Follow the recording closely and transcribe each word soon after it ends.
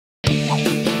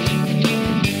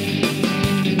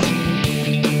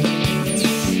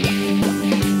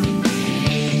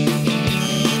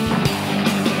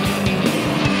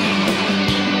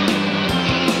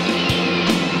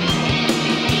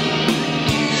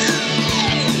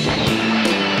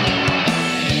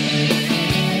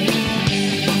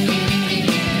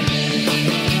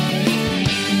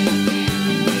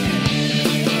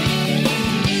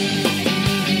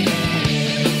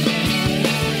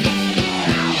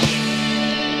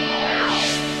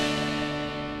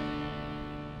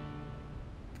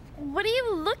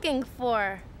looking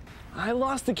for? I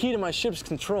lost the key to my ship's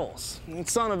controls.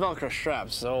 It's on a Velcro strap,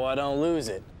 so I don't lose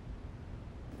it.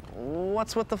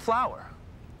 What's with the flower?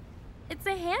 It's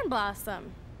a hand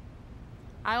blossom.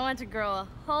 I want to grow a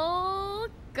whole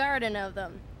garden of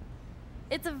them.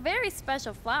 It's a very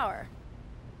special flower.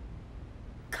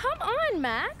 Come on,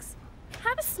 Max.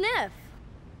 Have a sniff.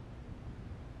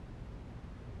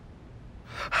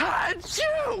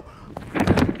 Achoo!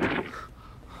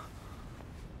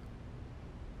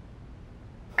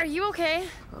 Are you okay?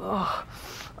 Oh,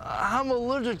 I'm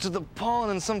allergic to the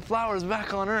pollen in some flowers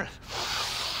back on Earth.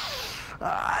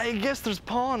 I guess there's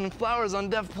pollen and flowers on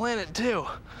Dev Planet, too.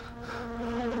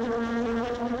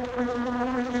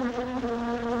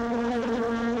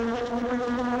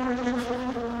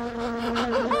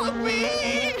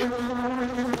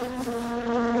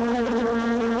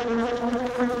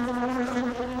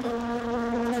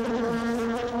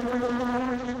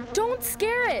 Don't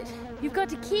scare it. You've got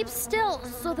to keep still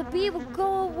so the bee will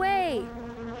go away.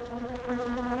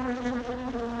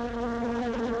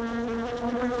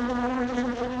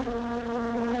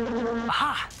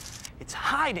 Aha! It's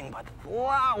hiding by the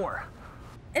flower.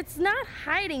 It's not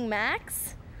hiding,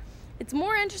 Max. It's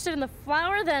more interested in the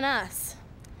flower than us.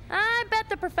 I bet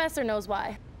the professor knows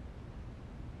why.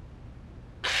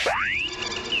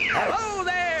 Hello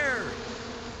there!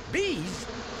 Bees?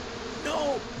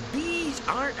 No, bees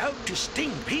aren't out to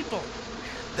sting people.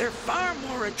 They're far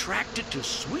more attracted to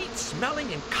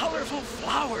sweet-smelling and colorful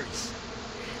flowers.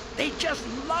 They just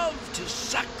love to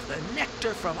suck the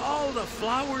nectar from all the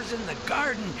flowers in the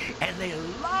garden, and they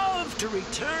love to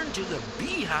return to the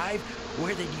beehive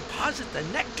where they deposit the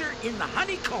nectar in the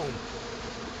honeycomb,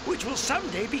 which will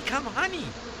someday become honey.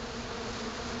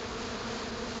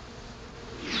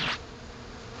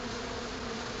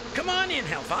 Come on in,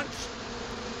 Helphunts.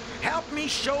 Help me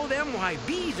show them why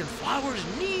bees and flowers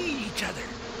need each other.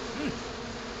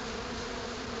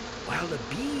 While the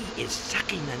bee is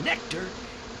sucking the nectar,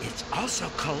 it's also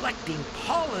collecting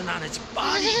pollen on its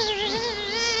body.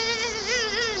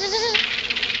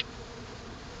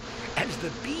 As the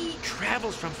bee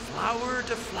travels from flower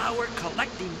to flower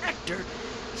collecting nectar,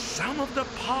 some of the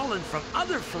pollen from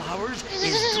other flowers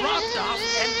is dropped off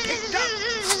and picked up.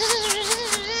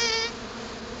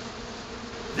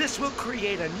 This will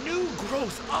create a new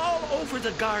growth all over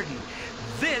the garden.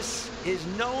 This is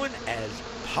known as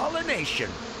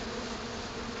pollination.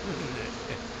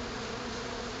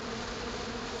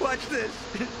 Watch this.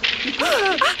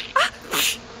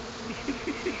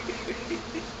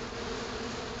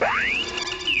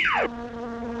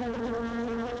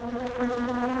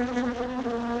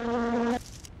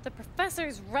 The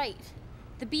professor's right.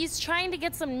 The bee's trying to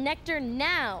get some nectar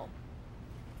now.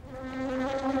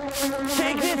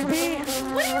 Take this, bee!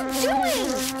 What are you doing?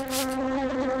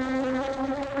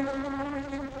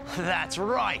 That's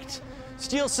right.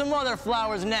 Steal some other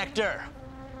flower's nectar.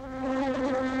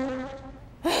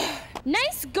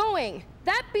 Nice going.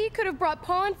 That bee could have brought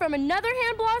pollen from another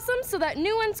hand blossom so that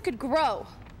new ones could grow.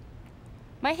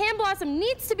 My hand blossom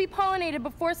needs to be pollinated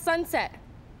before sunset.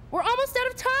 We're almost out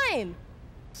of time.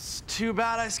 It's too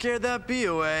bad I scared that bee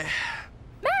away.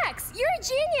 Max, you're a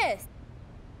genius.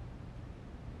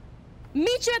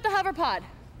 Meet you at the hover pod.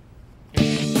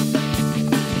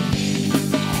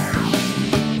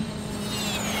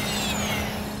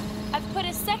 I've put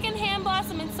a second hand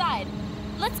blossom inside.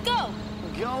 Let's go.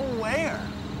 Go where?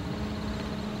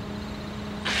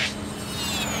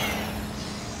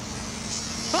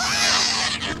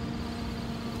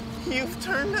 You've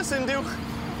turned us into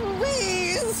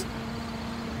bees!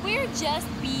 We're just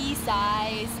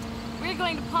bee-sized. We're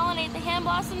going to pollinate the hand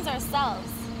blossoms ourselves.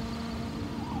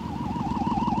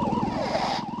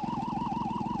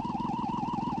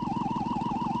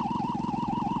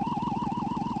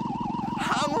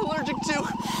 I'm allergic to...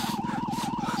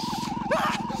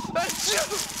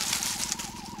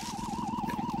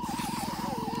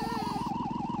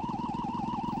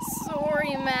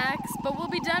 Sorry, Max, but we'll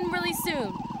be done really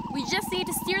soon. We just need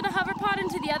to steer the hover pod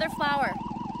into the other flower.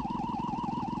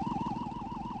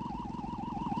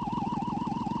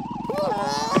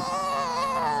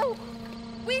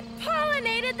 We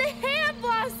pollinated the hand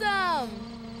blossom!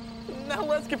 Now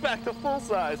let's get back to full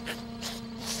size.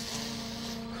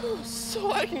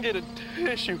 So I can get a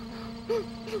tissue.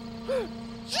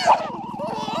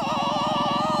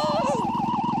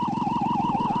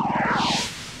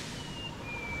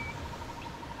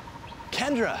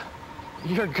 Kendra,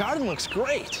 your garden looks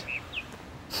great.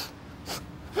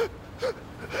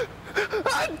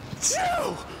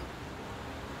 Achoo!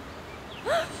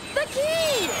 The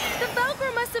key! The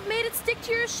Velcro must have made it stick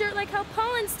to your shirt like how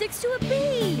pollen sticks to a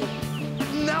bee.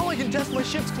 Now I can test my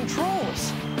ship's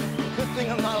controls. Good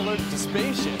thing I'm not allergic to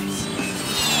spaceships.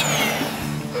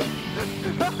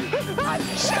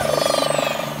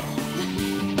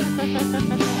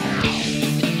 Achoo!